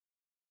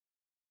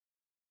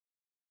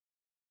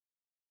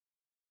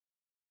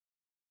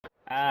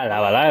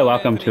Hello, hello,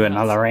 welcome to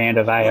another round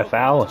of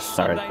AFL.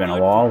 Sorry, it's been a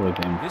while, we've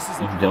been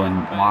doing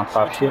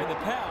Minecraft shit.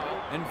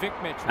 We've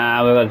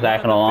got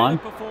Zach on the line.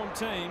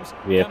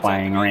 We're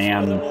playing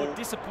round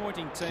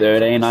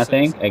 13, I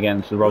think,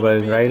 against the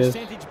Robbo Raiders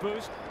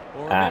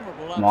at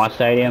my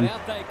stadium.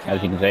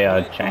 As you can see,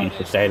 I changed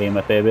the stadium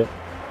a fair bit.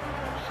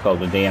 It's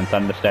called the DM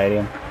Thunder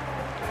Stadium.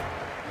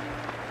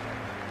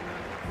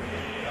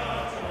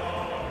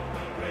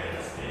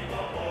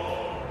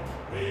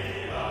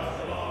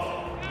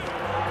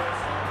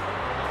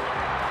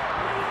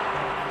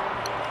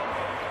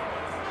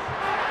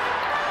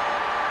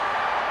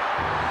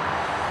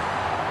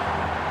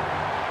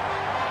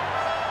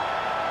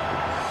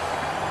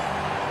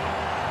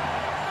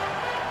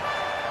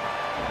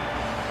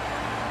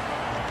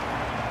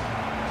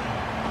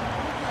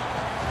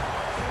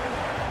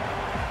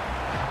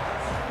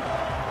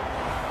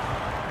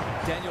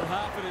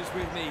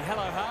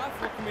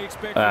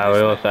 We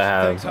also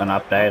have an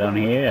update on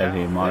here, as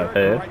you might have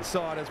heard. Great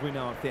side, as we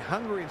know. If they're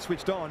hungry and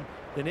switched on,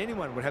 then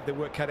anyone would have their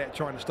work cut out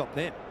trying to stop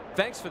them.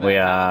 Thanks for that. We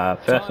are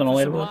first on the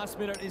leaderboard.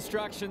 Last-minute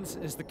instructions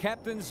as the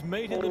captains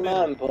meet in the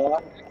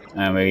middle.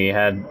 And we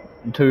had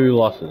 2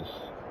 losses.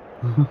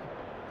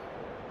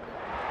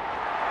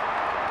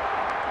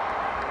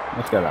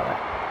 Let's go that way.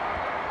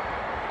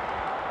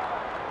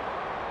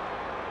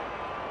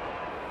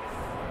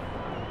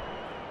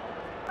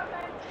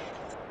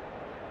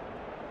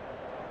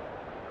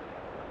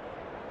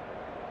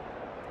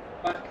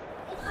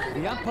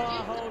 The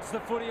umpire holds the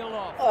footy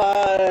aloft.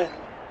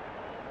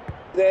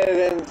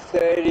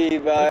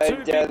 7:30, but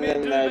it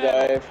doesn't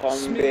matter if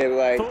I'm there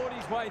like. Thought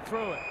his way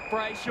through it.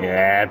 Brayshaw.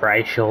 Yeah,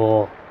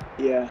 Brayshaw.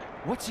 Yeah.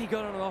 What's he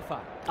got on offer?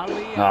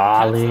 Ali cuts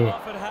Ali. it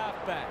off at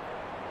halfback.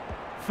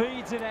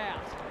 Feeds it out.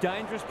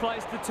 Dangerous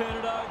place to turn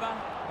it over.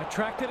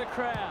 Attracted a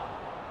crowd.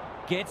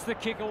 Gets the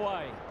kick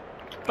away.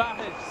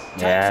 Butters.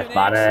 Yeah,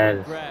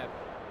 Butters. Grab.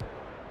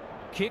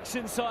 Kicks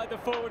inside the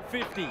forward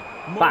 50.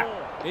 Moore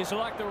Back. is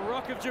like the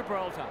Rock of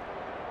Gibraltar.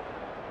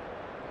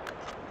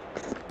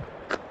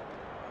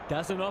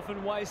 Doesn't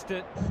often waste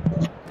it.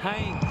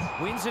 Haynes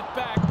wins it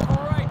back.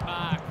 Great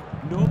mark.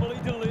 Normally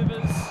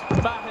delivers.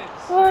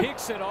 Butters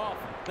picks it off.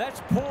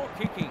 That's poor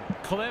kicking.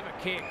 Clever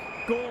kick.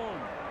 Gorn.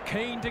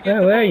 Keen to get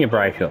the Where are ball you, moving.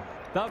 Brayshaw?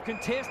 They'll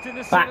contest in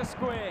the Back. centre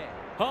square.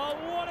 Oh,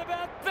 what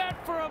about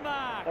that for a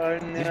mark? Oh,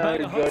 He's now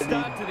made a he hot got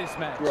start his to this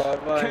match.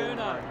 driver in Kerner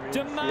my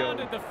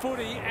demanded midfield. the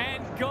footy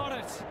and got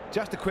it.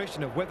 Just a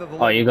question of whether the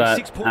Oh, you got,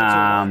 6 points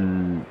or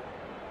not.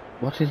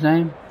 what's his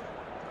name?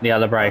 The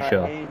other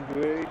Brayshaw.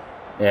 Andrew.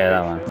 Yeah,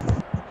 that one.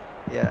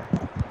 Yeah.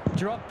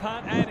 Drop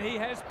punt and he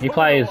has He put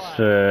plays it away.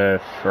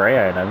 for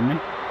Freo, doesn't he?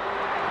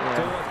 It's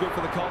always good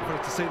for the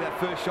confidence to see that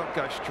first shot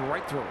go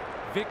straight through.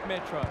 Vic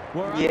Metro.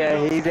 Were Yeah,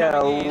 underdogs he's coming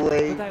a in,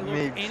 elite but they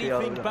looked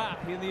anything midfielder. but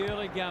in the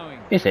early going.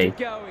 Is he?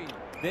 Going.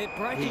 They're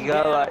breaking He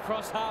got down like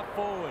across half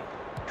forward.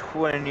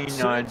 29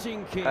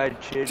 Surging kick.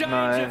 touches,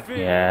 my Dangerfield.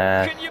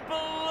 Yeah. Can you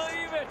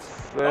believe it?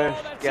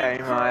 first that's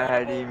game I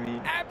had him incredible.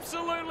 in.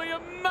 Absolutely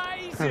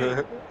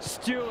amazing.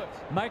 Stewart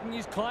making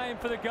his claim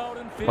for the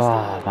Golden Fist.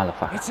 Oh,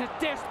 motherfucker. It's a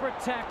desperate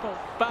tackle.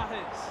 Butters.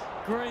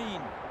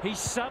 Green. He's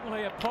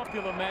suddenly a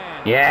popular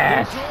man.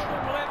 Yes. He'll draw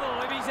them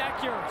level if he's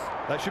accurate.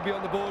 They should be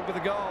on the board with a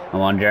goal.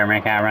 Come on, Jeremy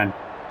Cameron.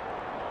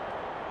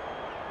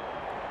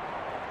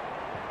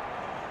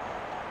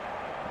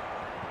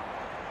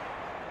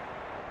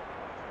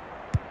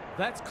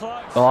 That's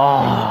close.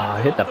 Oh,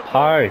 hit the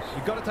post.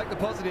 You've got to take the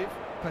positive.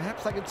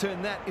 Perhaps they can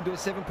turn that into a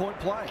 7-point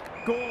play.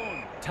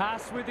 Gorn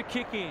tasked with the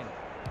kick in.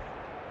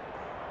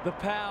 The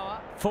power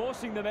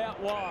forcing them out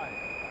wide.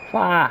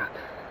 Fuck.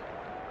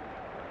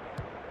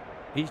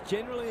 He's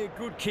generally a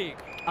good kick.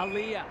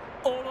 Aaliyah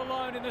all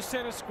alone in the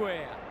centre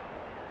square.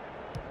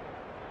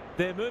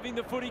 They're moving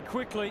the footy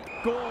quickly.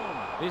 Gorn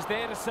is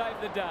there to save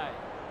the day.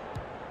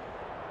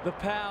 The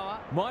power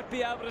might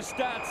be able to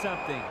start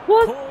something.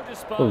 What? Poor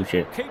disposal. Oh,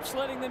 shit. Keeps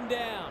letting them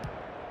down.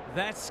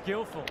 That's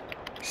skillful.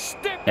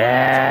 Step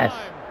Yes.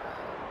 time.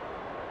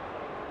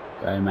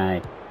 Go,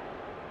 mate.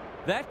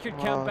 That could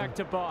come back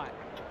to bite.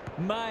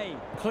 May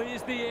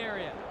clears the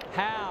area.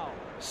 Howe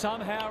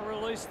somehow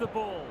released the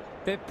ball.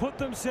 They've put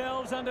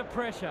themselves under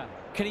pressure.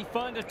 Can he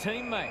find a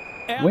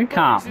teammate? We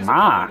can't Outplays his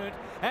mark. opponent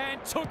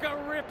and took a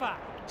ripper.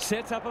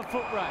 Sets up a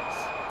foot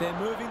race. They're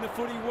moving the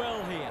footy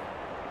well here.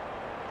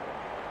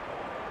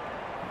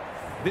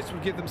 This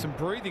would give them some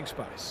breathing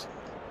space.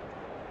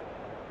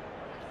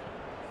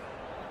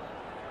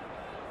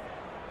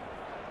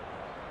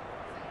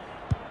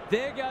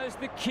 There goes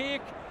the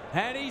kick,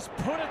 and he's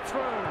put it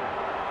through.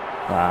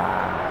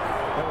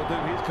 That will do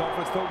his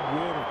confidence the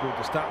world of good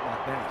to start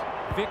like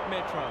that. Vic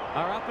Metro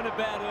are up and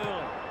about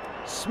early.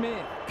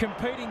 Smith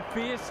competing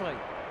fiercely.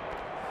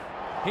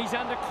 He's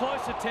under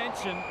close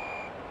attention.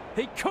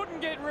 He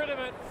couldn't get rid of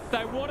it.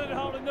 They wanted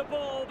holding the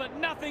ball, but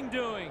nothing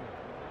doing.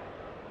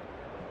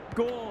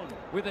 Gorn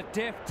with a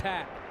deft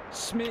tap.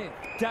 Smith,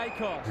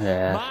 Dacos,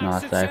 Yeah, marks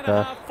nice it centre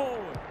Dacos. half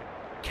forward.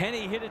 Can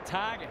he hit a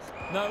target?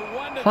 No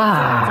wonder the Fuck.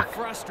 fans are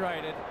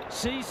frustrated.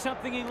 Sees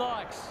something he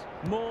likes.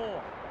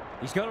 Moore.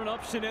 He's got an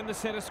option in the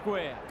centre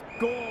square.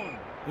 Gorn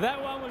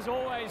That one was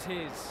always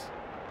his.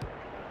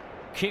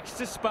 Kicks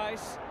to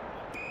space.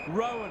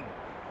 Rowan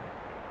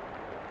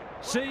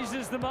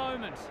seizes the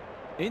moment.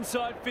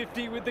 Inside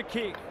 50 with the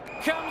kick.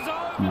 Comes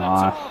over the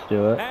top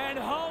Stuart. and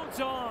holds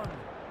on.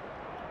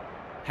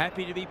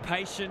 Happy to be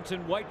patient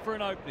and wait for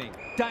an opening.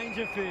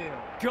 Dangerfield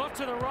got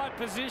to the right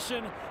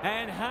position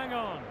and hung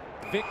on.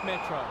 Vic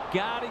Metro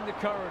guarding the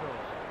corridor.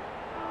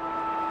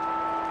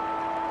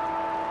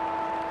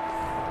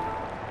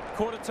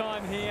 Quarter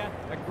time here.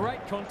 A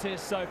great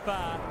contest so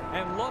far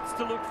and lots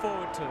to look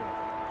forward to.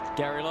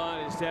 Gary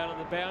Lyon is down on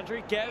the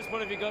boundary. Gaz,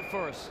 what have you got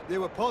for us?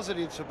 There were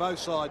positives for both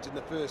sides in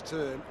the first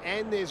term,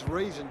 and there's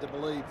reason to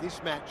believe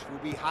this match will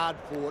be hard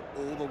fought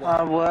all the way.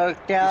 I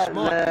worked out this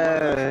might be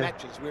one of those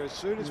matches where as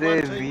soon as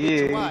one team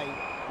gets away,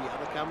 the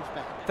other comes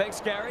back. Thanks,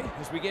 Gary.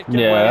 As we get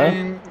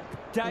going.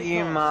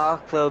 You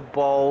mark the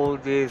ball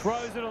just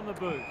throws it on the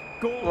boot.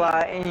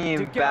 like in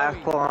your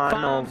back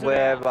line or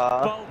wherever.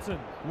 Bolton,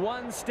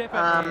 one step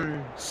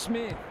ahead.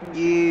 Smith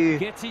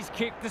gets his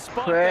kick to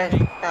spot. press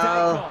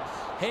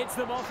Heads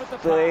them off at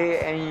the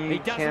L3 and you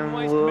can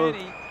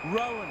look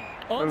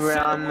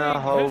around the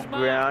whole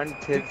ground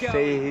to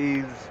see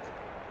who's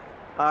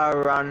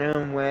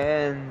running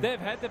when. They've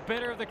had the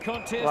better of the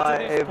contest like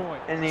to this if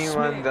point. anyone's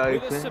Smith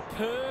open. with a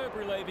superb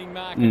relieving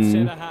mark at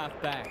centre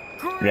half back.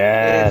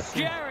 Yes.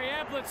 Gary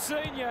Ablett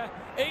Senior,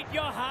 eat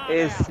your heart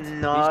It's out.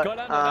 not He's got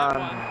under that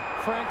one.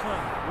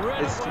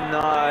 Franklin, it's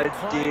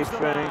not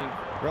different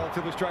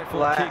Relatively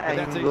straightforward kick, but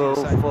that's easy angle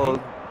to say.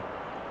 for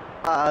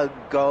a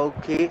goal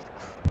kick.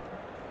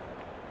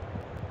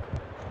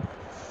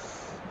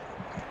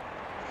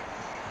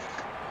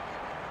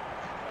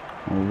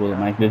 Will it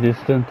make the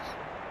distance?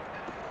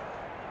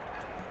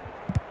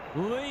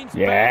 Leans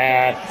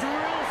Yes. back and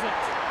drills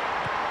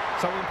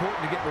it. So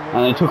important to get the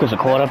Only took us a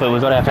quarter, but we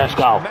got our first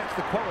goal. Match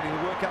the quality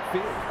and work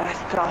upfield. Let's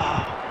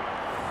go.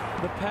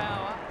 The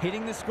power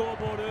hitting the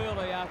scoreboard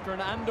early after an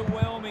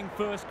underwhelming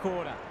first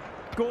quarter.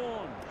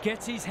 Gorn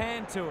gets his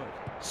hand to it.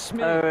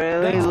 Smith. I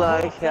really that's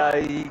like how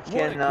play. you What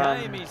can a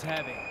game he's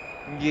having.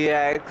 you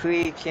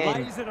actually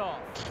can Lays it off.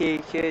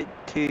 kick it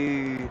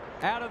to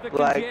Out of the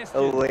like congestion.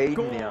 a lead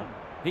Gorn. now.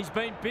 He's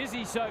been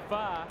busy so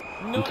far.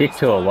 Not Kick his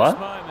to a finest what?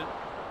 moment.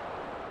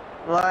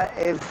 Like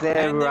if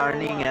they're And they're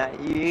running away. at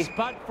you,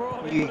 Spud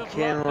Frawley you would have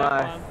can loved that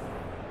like one.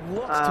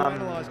 Lots to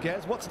analyse,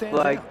 Gaz. What stands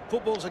like out?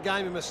 Football's a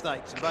game of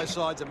mistakes, and both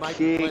sides are making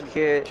kick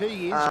plenty. it, The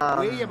key is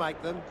where you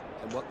make them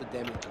and what the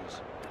damage is.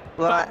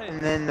 like,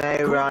 and then they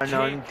Good run kick.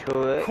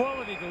 onto it.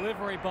 Quality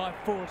delivery by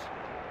foot.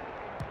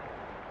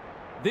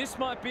 This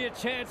might be a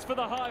chance for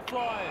the high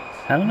flyers.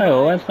 Haven't they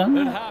always done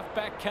And that?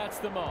 halfback cuts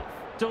them off.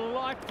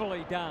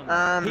 Delightfully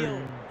done.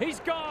 Hill. He's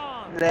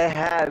gone. They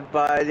have,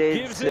 but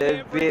Gives it's it a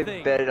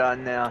everything. bit better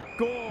now.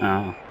 Gorn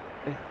Oh.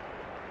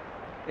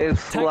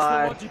 It's takes the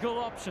like logical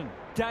option.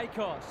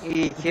 Dacos.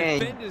 you The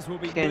defenders will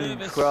be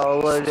nervous.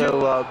 control it a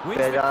lot Wins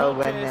the better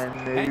when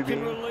contest they're and can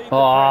moving. relieve the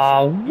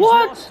Oh, pressure. He's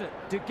what? lost it.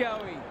 De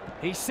Goey.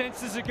 He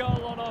senses a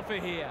goal on offer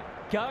here.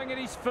 Going at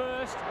his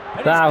first.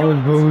 And That he's was got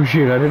it.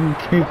 bullshit. I didn't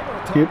keep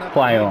Hit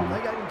play They on.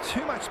 gave him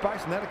too much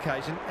space on that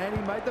occasion, and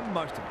he made the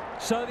most of it.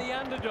 So the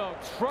underdog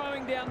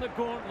throwing down the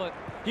gauntlet.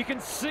 You can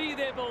see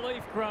their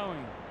belief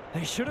growing.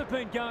 They should have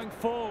been going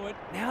forward.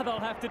 Now they'll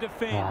have to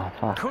defend. Oh,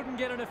 fuck. Couldn't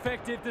get an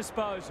effective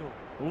disposal.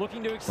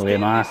 Looking to Well, extend yeah,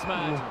 Mark. this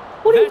margin.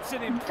 What are you That's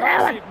an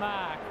impressive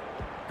mark.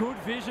 Good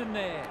vision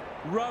there.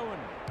 Rowan.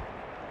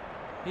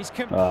 He's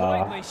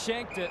completely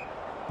shanked it.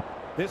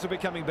 This will be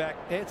coming back.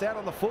 It's out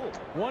on the full.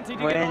 Wanting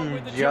to get on When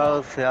with the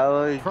Joe job.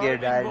 Sellers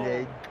Probing get ball.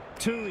 added,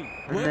 Tui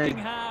and working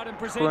the hard and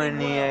presenting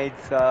well.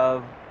 28th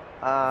of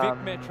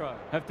Vic Metro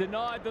have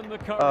denied them the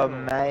corridor. oh,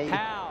 mate.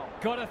 Howe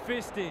got a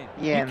fist in.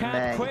 Yeah, you can't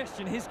mate.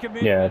 question his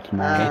commitment. Yeah, it's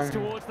mate. Gets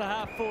towards the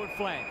half-forward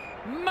flank.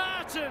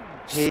 Martin!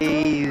 Strong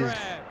He's-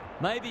 grab.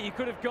 Maybe he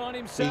could have gone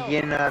himself. He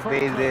cannot be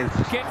Franklin this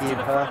gets to the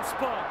keeper. front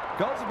spot.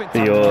 Goals have been For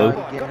tough yours. to come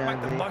by. Got to Gonna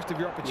make the be- most of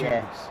your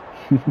opportunities.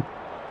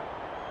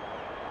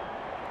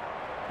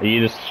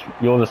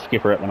 You're the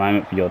skipper at the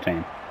moment for your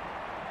team.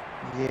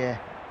 Yeah.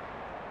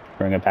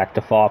 Bring it back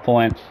to 5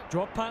 points.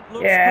 Drop punt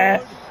looks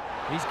Yes.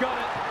 good. He's got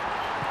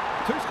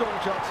it. 2 scoring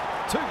shots,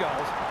 2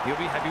 goals. He'll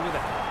be happy with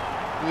that.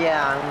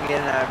 Yeah, I'm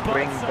gonna Both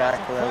bring sides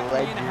back are the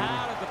cracking in legend.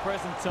 hard at the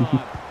present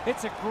time.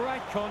 It's a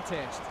great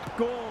contest.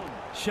 Gorn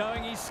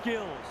showing his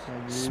skills.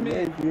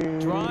 Smith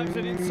drives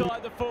it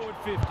inside the forward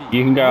 50.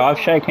 You can go. I've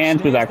shake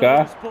hands with that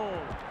guy. Snares the loose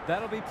ball.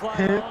 That'll be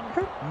played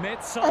on.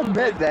 Met solidly.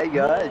 met that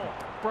guy.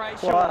 Moore,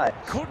 Brayshaw Twice.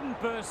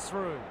 couldn't burst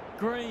through.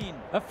 Green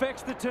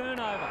affects the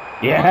turnover.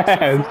 Yes,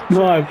 Unfortunately,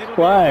 nice it'll be a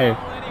play.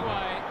 goal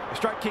anyway. A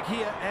straight kick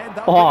here, and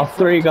they'll Oh, get in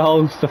 3 front.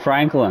 goals to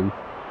Franklin.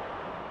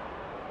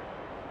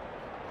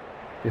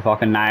 If I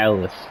can nail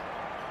this.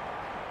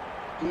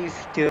 You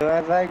still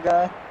have that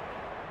guy?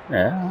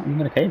 Yeah, I'm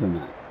going to keep him,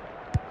 mate.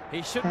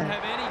 He shouldn't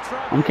have any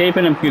trouble. I'm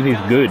keeping him because he's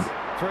good.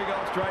 3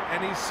 goals straight,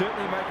 and he's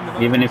certainly making the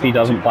most Even of if his he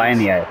doesn't play in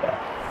the opportunities.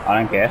 AFL. I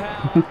don't care.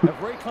 Power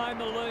have reclaimed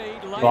the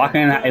lead. If I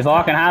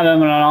can have him,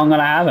 then I'm going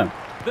to have him.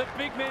 The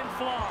big men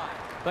fly.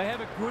 They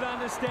have a good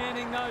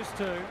understanding, those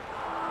two.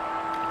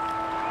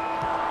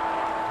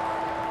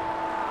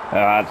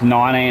 It's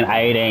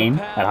 19-18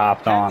 at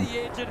half time. The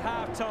edge at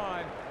half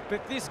time,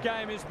 but this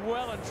game is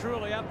well and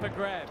truly up for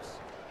grabs.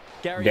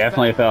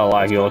 Definitely felt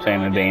like your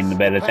team had been the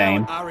better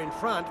team. Are in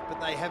front, but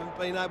they haven't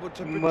been able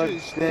to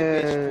produce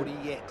their best footy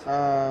yet.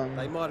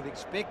 They might have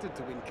expected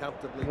to win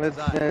comfortably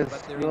today,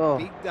 but they're in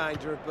big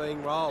danger of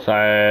being rolled.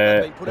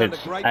 So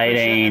it's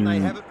 18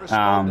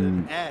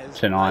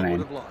 to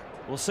 19.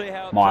 We'll see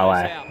how it My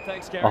plays way. out.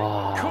 Thanks,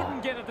 Gary.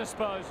 Couldn't get a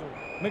disposal.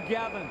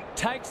 McGovern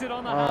takes it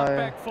on the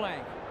half-back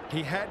flank.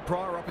 He had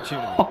prior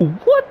opportunity. Oh,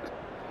 what?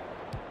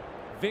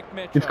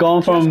 It's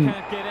gone from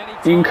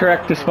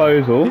incorrect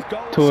disposal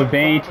to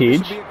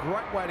advantage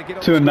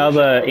to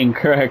another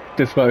incorrect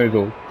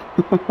disposal.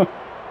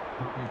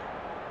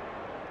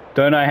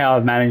 Don't know how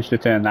I've managed to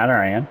turn that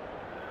around.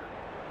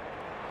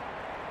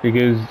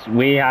 Because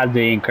we had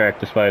the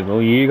incorrect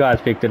disposal, you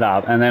guys picked it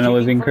up, and then it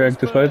was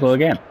incorrect disposal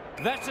again.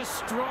 That's a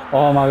strong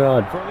Oh my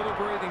god. For a little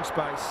breathing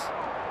space.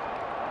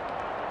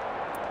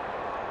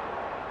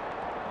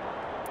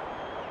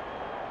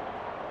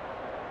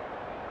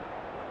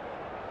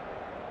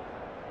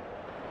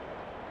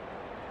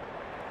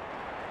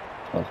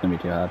 Oh, it's gonna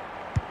be too hard.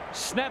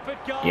 Snap it,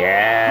 goal.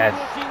 Yes.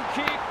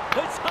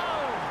 Kick. It's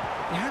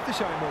home. You have to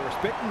show him more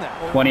respect than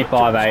that.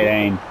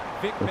 25-18.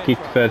 We'll kick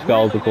the first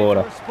goal of the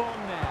quarter.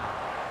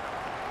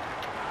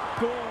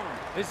 Gorn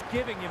is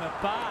giving him a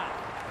bath.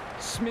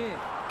 Smith,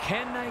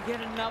 can they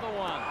get another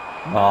one?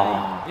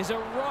 Oh. Is a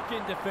rock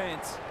in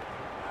defence.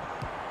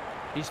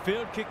 His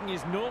field kicking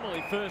is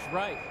normally first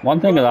rate. One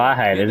thing that I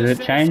hate is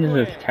it changes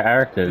its Bit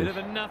characters of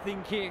a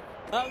nothing kick.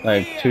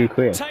 like too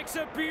quick. Takes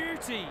a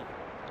beauty.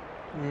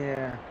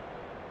 Yeah.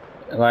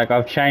 Like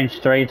I've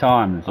changed 3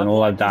 times and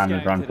all I've done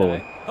is run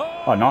forward.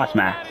 Oh, nice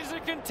match. That is a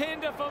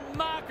contender for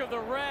mark of the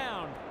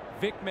round.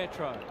 Vic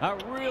Metro are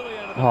really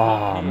out of the Oh,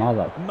 park here.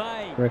 mother.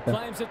 May Frickin'.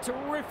 claims a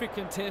terrific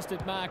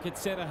contested mark at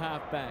centre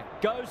half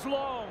back. Goes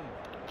long.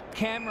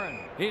 Cameron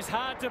is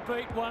hard to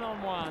beat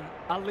one-on-one.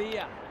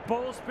 Aaliyah.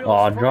 Ball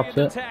spills free drops at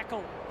the it.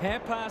 tackle.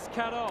 Hand pass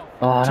cut off.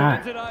 Oh, no.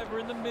 Turns it over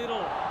in the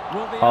middle.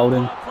 Will the Holding.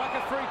 umpire pluck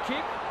a free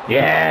kick?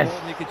 Yes. More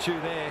than you could chew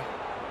there.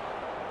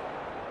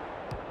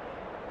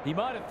 He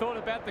might have thought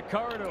about the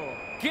corridor.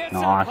 Gets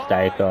Nice up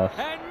take high off.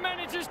 and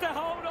manages to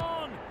hold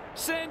on.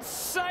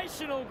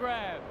 Sensational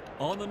grab.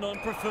 On the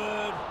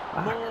non-preferred.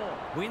 Moore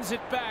wins it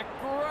back.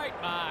 Great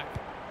mark.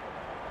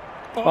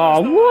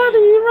 Oh, what are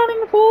you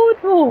running forward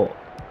for?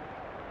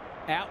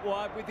 Out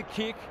wide with the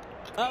kick.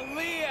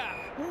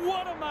 Aaliyah.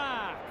 What a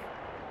mark.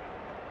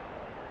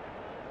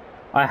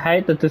 I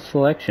hate that this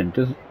selection.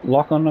 Just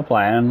lock on the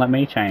player and let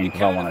me You change if I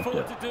can't want to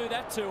afford do it. to do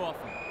that too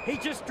often. He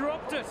just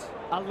dropped it.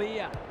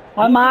 Aaliyah.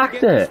 I marked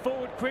Looking to get this it.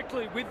 forward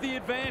quickly with the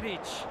advantage.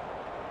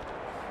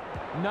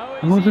 No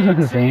It wasn't an easy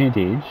exit. advantage.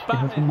 It was a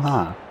Buttons.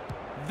 mark.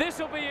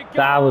 This'll be a goal.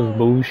 That was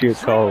bullshit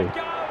Through call. it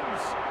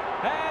goes.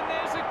 And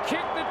there's a kick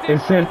that It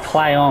said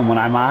play on when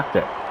I marked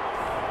it.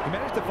 He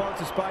managed to find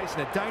some space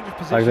in a dangerous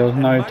position. Like there was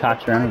no and made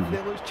touch them or pay anything.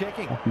 for their loose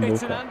checking. Fucking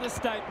It's an bullshit.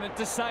 understatement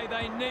to say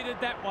they needed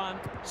that one.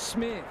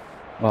 Smith.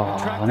 Oh,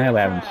 now we're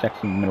having sex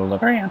in the middle of the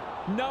ground.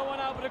 No one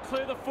able to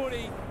clear the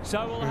footy,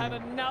 so we'll have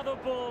another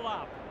ball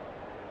up.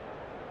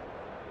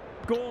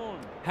 Gorn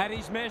had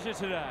his measure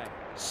today.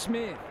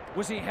 Smith,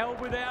 was he held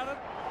without it?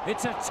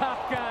 It's a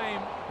tough game.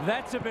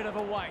 That's a bit of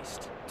a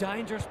waste.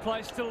 Dangerous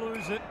place to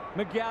lose it.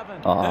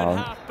 McGovern at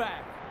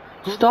half-back.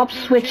 Stop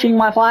switching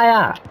my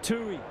player.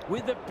 Tui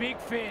with the big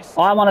fist.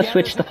 I want to Gathers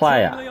switch the it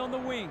player. firmly on the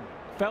wing.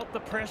 Felt the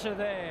pressure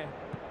there.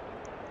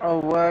 I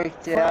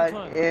worked out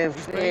Franklin if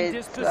is being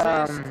it's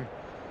dispossessed.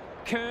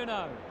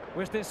 Kerno,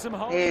 was there some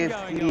holding if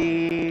going on?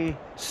 you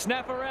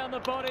Snap around the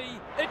body.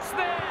 It's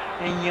there.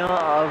 in your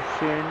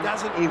option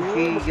Doesn't if you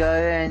rule. go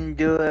and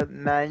do it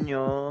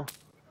manual.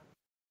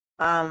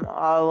 I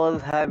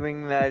was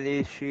having that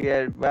issue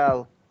as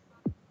well.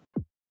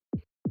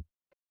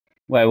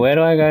 Wait, where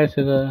do I go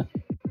to the...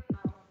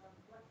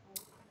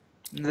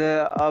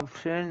 The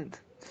options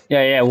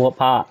Yeah, what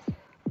part?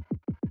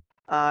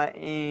 are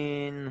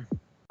in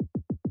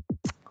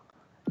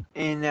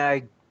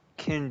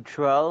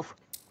control,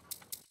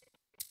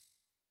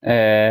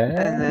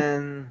 and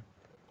then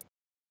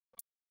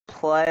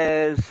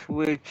player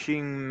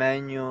switching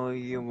manual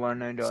you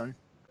want it on.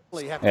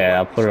 Yeah,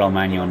 I'll put it on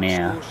manual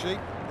now.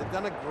 They've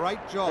done a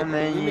great job. And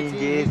then you limiting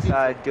his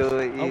just do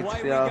it Away we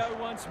yourself. go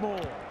once more.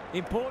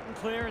 Important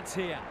clearance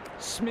here.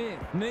 Smith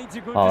needs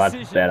a good Oh, that's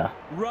decision. better.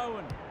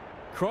 Rowan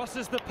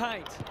crosses the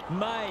paint.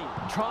 May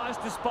tries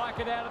to spike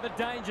it out of the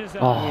danger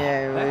zone. Oh.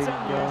 Yeah, That's we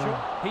unusual.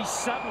 go. He's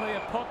suddenly a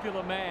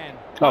popular man.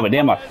 Oh, but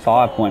they're my Umpire's 5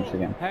 ball points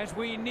again. As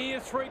we near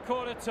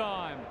three-quarter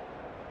time.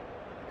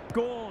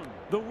 Gorn,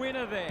 the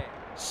winner there.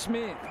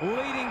 Smith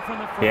leading from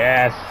the front.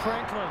 Yes.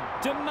 Franklin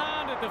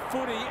demanded the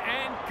footy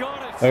and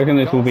got it. I reckon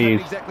this will Goals be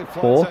haven't exactly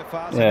flown 4. so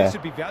far, so Yeah. this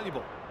should be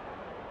valuable.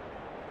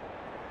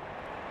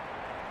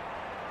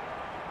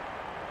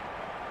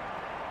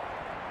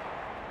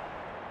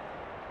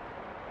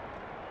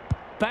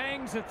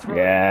 Bangs it through.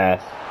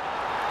 Yes.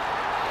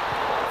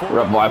 We're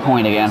up by a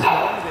point again.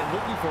 They're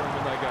looking for him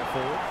when they go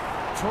forward.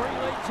 3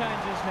 lead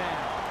changes now.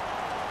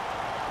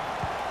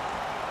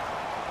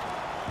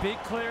 Big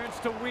clearance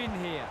to win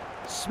here.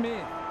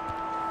 Smith.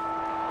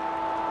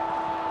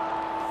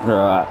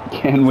 Right,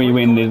 can we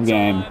win this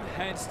game?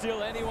 And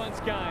still anyone's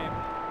game.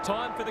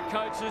 Time for the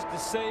coaches to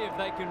see if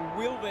they can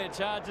will their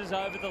charges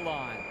over the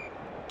line.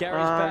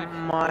 Gary's back.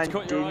 My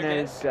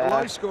dinner's back.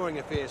 Low-scoring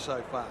affair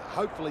so far.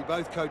 Hopefully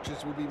both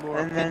coaches will be more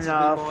And then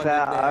offensively minded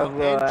after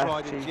now and try to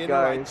actually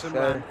generate go, some so-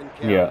 run and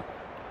carry. Yeah.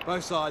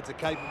 Both sides are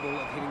capable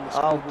of hitting the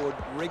I'll scoreboard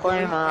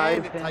play regularly, my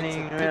and it takes a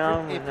opening different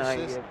round when I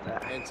emphasis get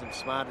back. and some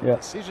smarter Yeah.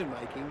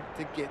 decision-making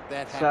to get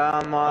that So happening. I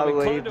I'm might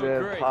inclined leave to the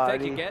agree. Thank you,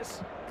 party.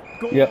 Guess.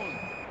 Yep.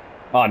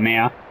 Oh,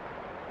 now.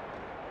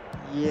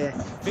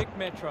 Yes. Vic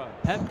Metro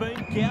have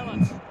been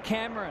gallant.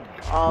 Cameron.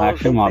 I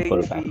actually might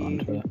put it back leave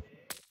onto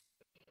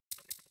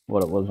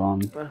what it was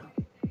on.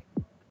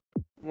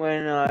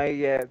 when I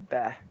get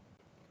back.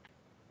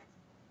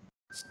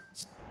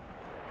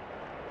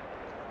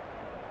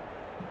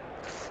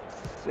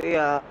 See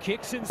ya.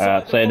 Kicks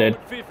inside the say forward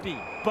that. 50.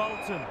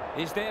 Bolton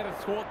is there to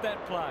thwart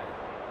that play.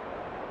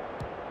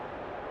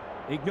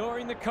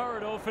 Ignoring the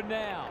corridor for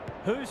now.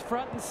 Who's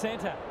front and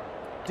centre?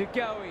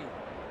 DeGoey.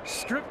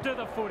 Stripped of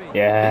the footy.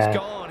 Yeah. He's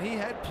gone. He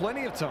had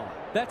plenty of time.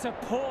 That's a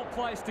poor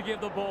place to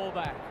give the ball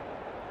back.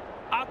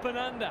 Up and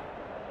under.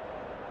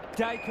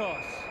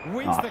 Dacos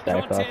wins the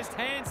Dacos. contest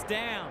hands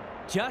down.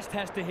 Just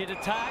has to hit a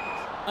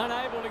target.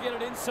 Unable to get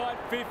it inside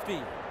 50.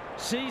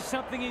 Sees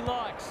something he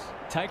likes.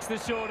 Takes the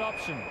short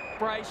option.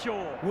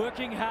 Brayshaw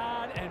working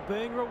hard and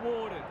being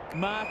rewarded.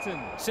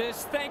 Martin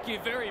says thank you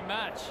very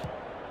much.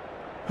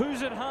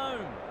 Who's at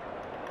home?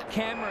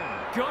 Cameron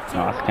got to the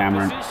right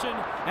Cameron. position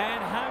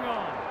and hung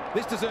on.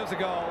 This deserves a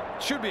goal.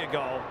 Should be a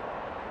goal.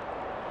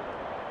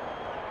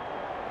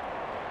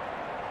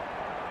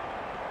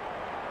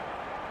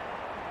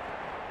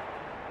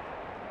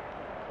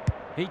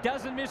 He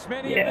doesn't miss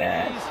many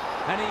Yeah. of these,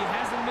 and he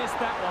hasn't missed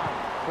that one.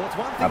 Well, it's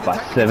one thing Up to by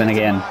take the 7 defensive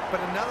again. mark, but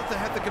another to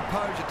have the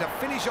composure to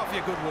finish off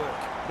your good work.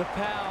 The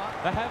power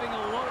of having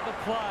a lot of the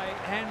play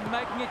and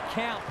making it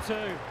count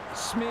too.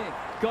 Smith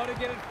got to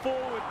get it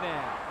forward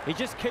now. He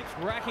just keeps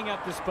racking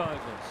up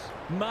disposals.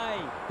 May,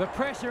 the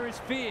pressure is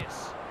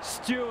fierce.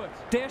 Stewart,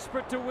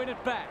 desperate to win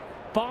it back.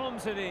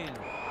 Bombs it in.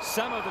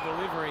 Some of the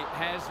delivery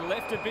has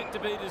left a bit to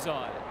be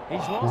desired. He's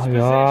lost Oh my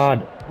God.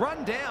 possession.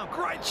 Run down.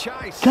 Great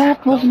chase.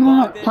 That was They'll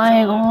not bide their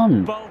playing time.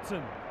 on.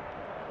 Bolton.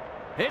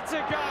 It's a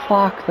goal.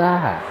 Fuck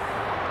that.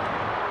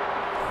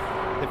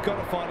 They've got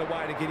to find a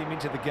way to get him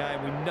into the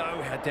game. We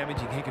know how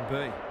damaging he can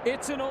be.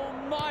 It's an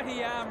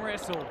almighty arm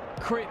wrestle.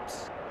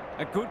 Cripps.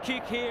 A good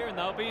kick here and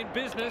they'll be in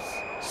business.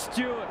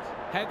 Stewart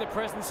had the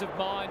presence of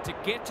mind to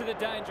get to the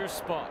dangerous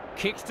spot.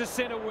 Kicks to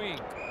centre wing.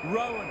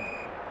 Rowan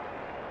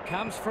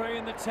comes free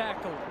in the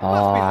tackle. Oh,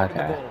 Must be holding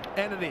the okay. ball.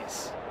 And it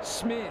is.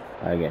 Smith.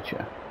 I get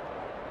you.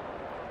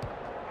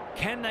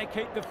 Can they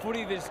keep the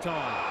footy this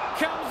time?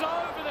 Comes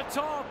over the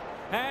top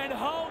and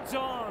holds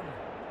on.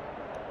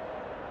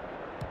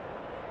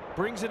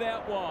 Brings it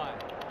out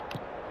wide.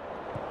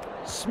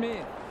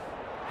 Smith.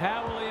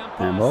 How will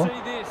the Handball. umpire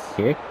see this?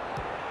 Kick.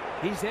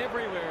 He's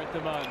everywhere at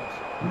the moment.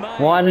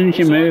 May Why didn't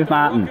you inside move, the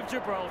Rock Martin? of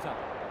Gibraltar.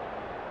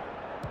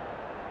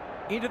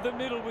 Into the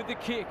middle with the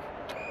kick.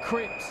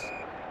 Cripps.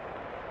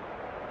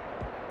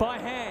 By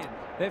hand.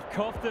 They've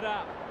coughed it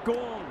up.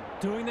 Gorn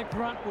doing the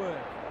grunt work.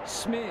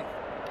 Smith.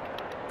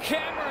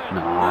 Cameron.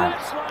 Nice.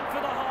 That's one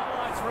for the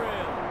highlights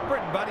reel.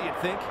 Brett and Buddy, you'd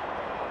think.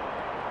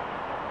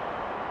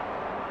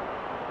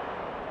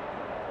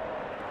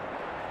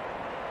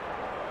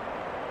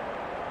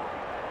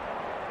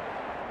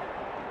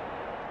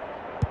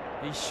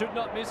 He should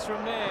not miss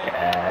from there.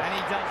 Yes. And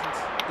he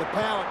doesn't. The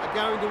Power are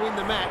going to win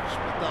the match,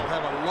 but they'll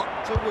have a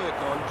lot to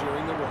work on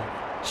during the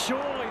week.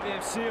 Surely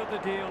they've sealed the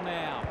deal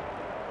now.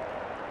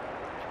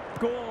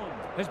 Gorn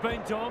has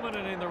been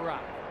dominant in the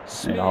ruck. Need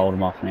Smith. to hold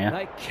him off now.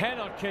 They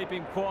cannot keep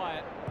him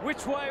quiet.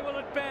 Which way will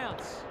it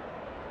bounce?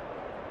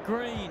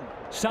 Green.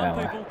 Some That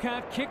way. people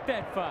can't kick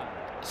that far.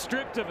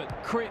 Stripped of it.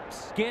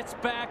 Cripps gets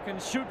back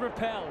and should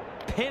repel.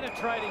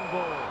 Penetrating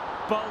ball.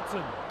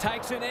 Bolton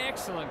takes an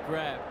excellent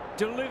grab.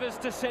 Delivers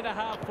to centre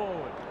half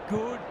forward.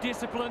 Good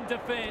disciplined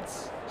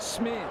defence.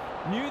 Smith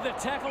knew the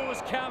tackle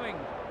was coming.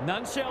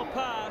 None shall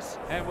pass,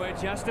 and we're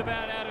just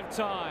about out of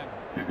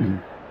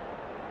time.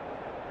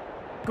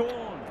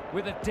 Gorn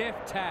with a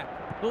deft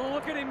tap.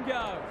 Look at him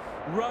go.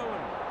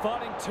 Rowan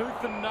fighting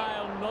tooth and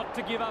nail not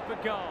to give up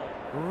a goal.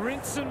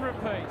 Rinse and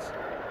repeat.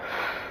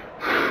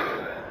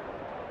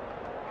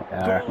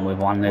 I reckon we've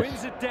won this.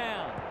 Wins it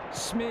down.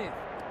 Smith.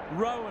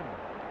 Rowan.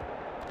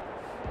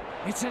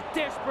 It's a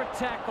desperate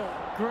tackle.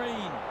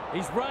 Green.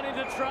 He's run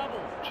into trouble.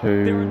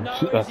 There are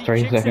no easy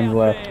 3 kicks seconds out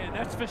left. there,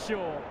 that's for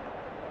sure.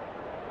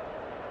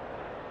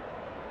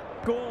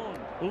 Gorn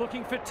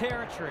looking for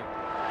territory.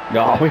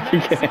 Oh, we can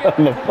get it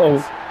on the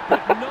post.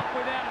 But not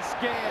without a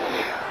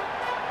scare.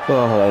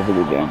 Oh, that was a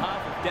good On game.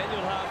 behalf of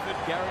Daniel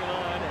Hartford, Gary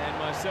Lyon and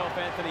myself,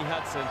 Anthony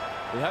Hudson,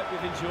 we hope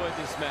you've enjoyed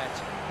this match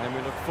and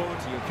we look forward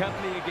to your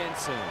company again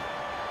soon.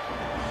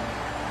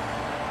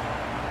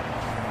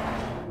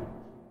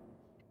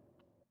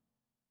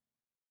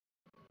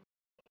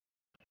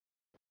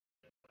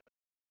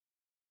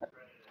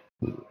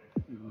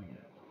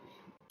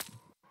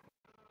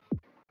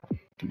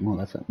 Oh,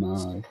 that's at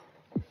Mars.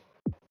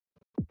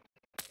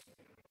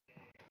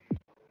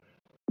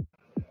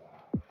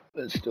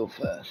 But still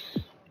first.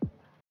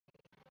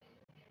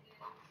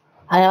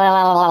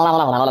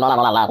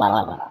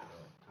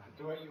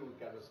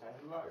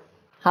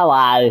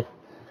 Hello.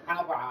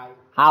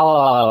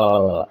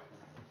 Hello.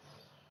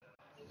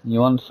 You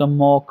want some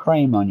more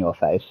cream on your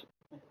face?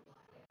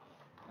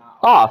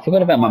 Oh, I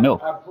forgot about my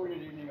milk. I put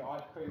it in the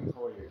ice cream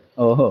for you.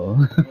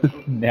 Oh,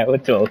 now we're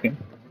talking.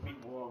 It's a bit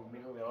warm,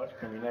 middle of the ice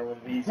cream, you know what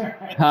it is?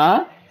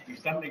 Huh? If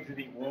something's a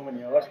bit warm in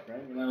your ice cream,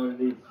 you know what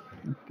it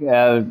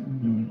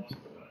is.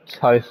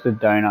 Toasted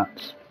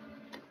donuts.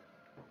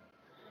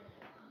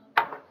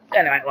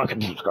 Anyway, like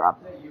and subscribe.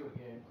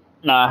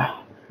 No.